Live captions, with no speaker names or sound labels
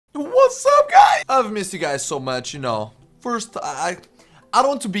what's up, guys? I've missed you guys so much, you know. First, I don't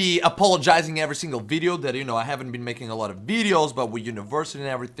want to be apologizing every single video that, you know, I haven't been making a lot of videos, but with university and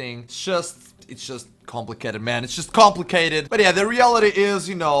everything, it's just complicated, man. It's just complicated. But yeah, the reality is,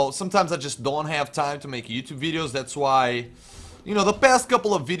 you know, sometimes I just don't have time to make YouTube videos. That's why, you know, the past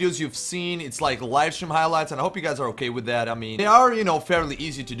couple of videos you've seen, it's like live stream highlights, and I hope you guys are okay with that. I mean, they are, you know, fairly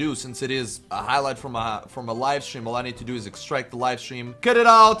easy to do since it is a highlight from a live stream. All I need to do is extract the live stream, cut it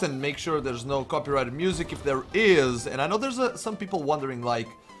out, and make sure there's no copyrighted music if there is. And I know there's some people wondering, like,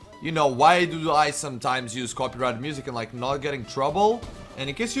 you know, why do I sometimes use copyrighted music and like not get in trouble? And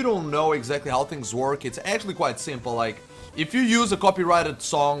in case you don't know exactly how things work, it's actually quite simple. Like, if you use a copyrighted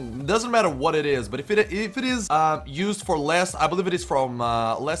song, doesn't matter what it is, but if it is used for less, I believe it is from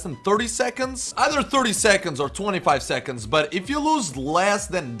less than 30 seconds, either 30 seconds or 25 seconds, but if you lose less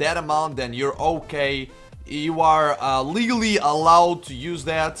than that amount, then you're okay. You are legally allowed to use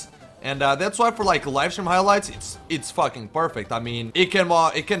that. And that's why for like live stream highlights, it's fucking perfect. I mean, it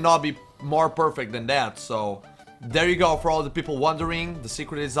cannot be more perfect than that. So there you go. For all the people wondering, the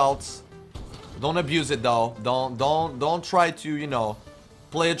secret is out. Don't abuse it though. Don't try to, you know,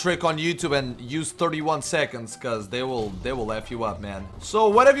 play a trick on YouTube and use 31 seconds, cause they will F you up, man. So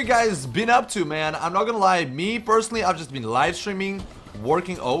what have you guys been up to, man? I'm not gonna lie, me personally, I've just been live streaming,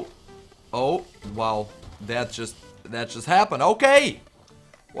 working. Oh, wow, that just happened. Okay.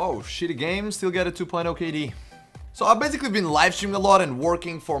 Whoa, shitty game, still get a 2.0 KD. So I've basically been live streaming a lot and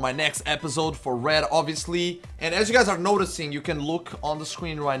working for my next episode for Red, obviously. And as you guys are noticing, you can look on the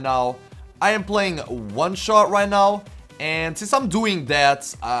screen right now. I am playing one shot right now, and since I'm doing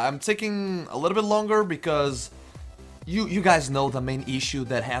that, I'm taking a little bit longer because you guys know the main issue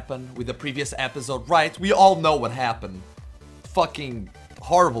that happened with the previous episode, right? We all know what happened. Fucking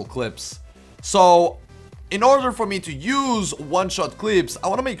horrible clips. So in order for me to use one-shot clips, I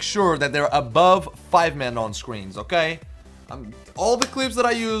want to make sure that they're above 5 men on screens, okay? All the clips that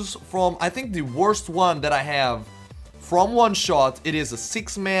I use from, I think the worst one that I have from one shot, it is a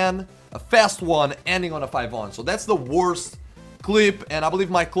 6-man, a fast one, ending on a 5-on. So that's the worst clip, and I believe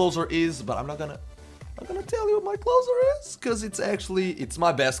my closer is, but I'm not gonna tell you what my closer is, because it's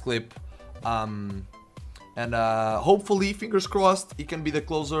my best clip. And hopefully, fingers crossed, it can be the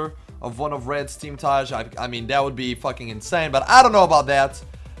closer of one of Red's Team Taj. I mean, that would be fucking insane, but I don't know about that.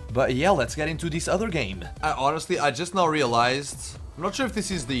 But yeah, let's get into this other game. I just now realized, I'm not sure if this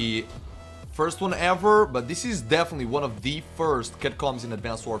is the first one ever, but this is definitely one of the first catcoms in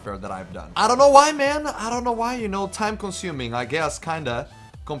Advanced Warfare that I've done. I don't know why, man. I don't know why, you know, time consuming, I guess, kinda.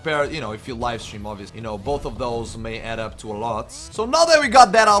 Compared, you know, if you live stream, obviously, you know, both of those may add up to a lot. So now that we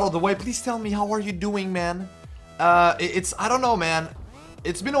got that out of the way, please tell me, how are you doing, man? I don't know, man.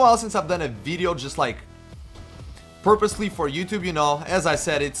 It's been a while since I've done a video just like purposely for YouTube, you know. As I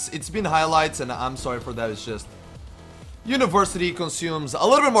said, it's been highlights, and I'm sorry for that. It's just university consumes a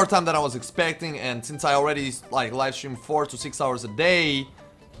little bit more time than I was expecting, and since I already like live stream 4 to 6 hours a day,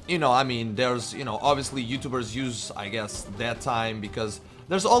 you know, I mean, there's, you know, obviously YouTubers use, I guess, that time because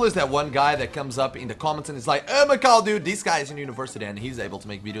there's always that one guy that comes up in the comments and is like, oh my god, dude, this guy is in university and he's able to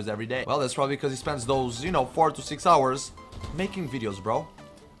make videos every day. Well, that's probably because he spends those, you know, 4 to 6 hours making videos, bro.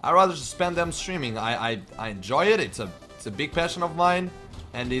 I'd rather just spend them streaming. I enjoy it. It's a big passion of mine,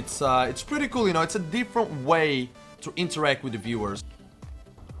 and it's pretty cool, you know. It's a different way to interact with the viewers.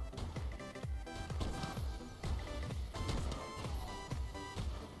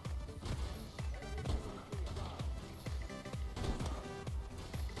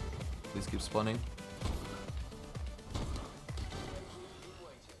 Please keep spawning.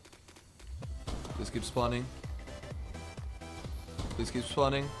 Please keep spawning. Please keep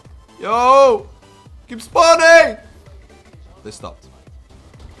spawning. Yo! Keep spawning! They stopped.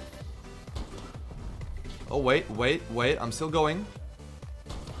 Oh, wait. I'm still going.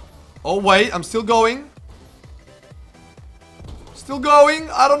 Oh, wait. I'm still going. Still going.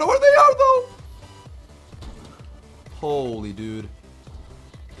 I don't know where they are, though. Holy dude.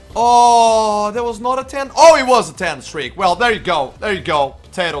 Oh, that was not a 10. Oh, it was a 10 streak. Well, there you go. There you go.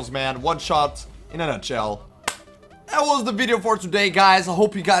 Potatoes, man. One shot in a nutshell. That was the video for today, guys. I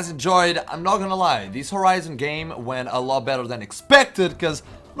hope you guys enjoyed. I'm not gonna lie, this Horizon game went a lot better than expected, because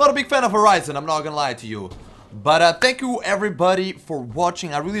I'm not a big fan of Horizon, I'm not gonna lie to you. But thank you everybody for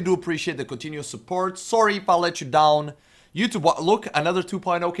watching. I really do appreciate the continuous support. Sorry if I let you down. YouTube, look, another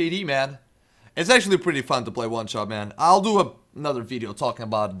 2.0 KD, man. It's actually pretty fun to play one shot, man. I'll do another video talking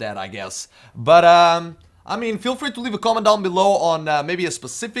about that, I guess. But I mean, feel free to leave a comment down below on maybe a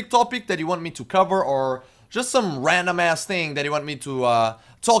specific topic that you want me to cover, or just some random ass thing that you want me to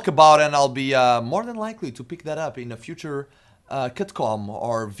talk about, and I'll be more than likely to pick that up in a future cutcom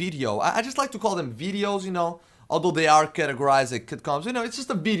or video. I just like to call them videos, you know, although they are categorized as cutcoms. You know, it's just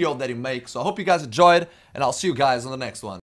a video that you make. So I hope you guys enjoyed, and I'll see you guys on the next one.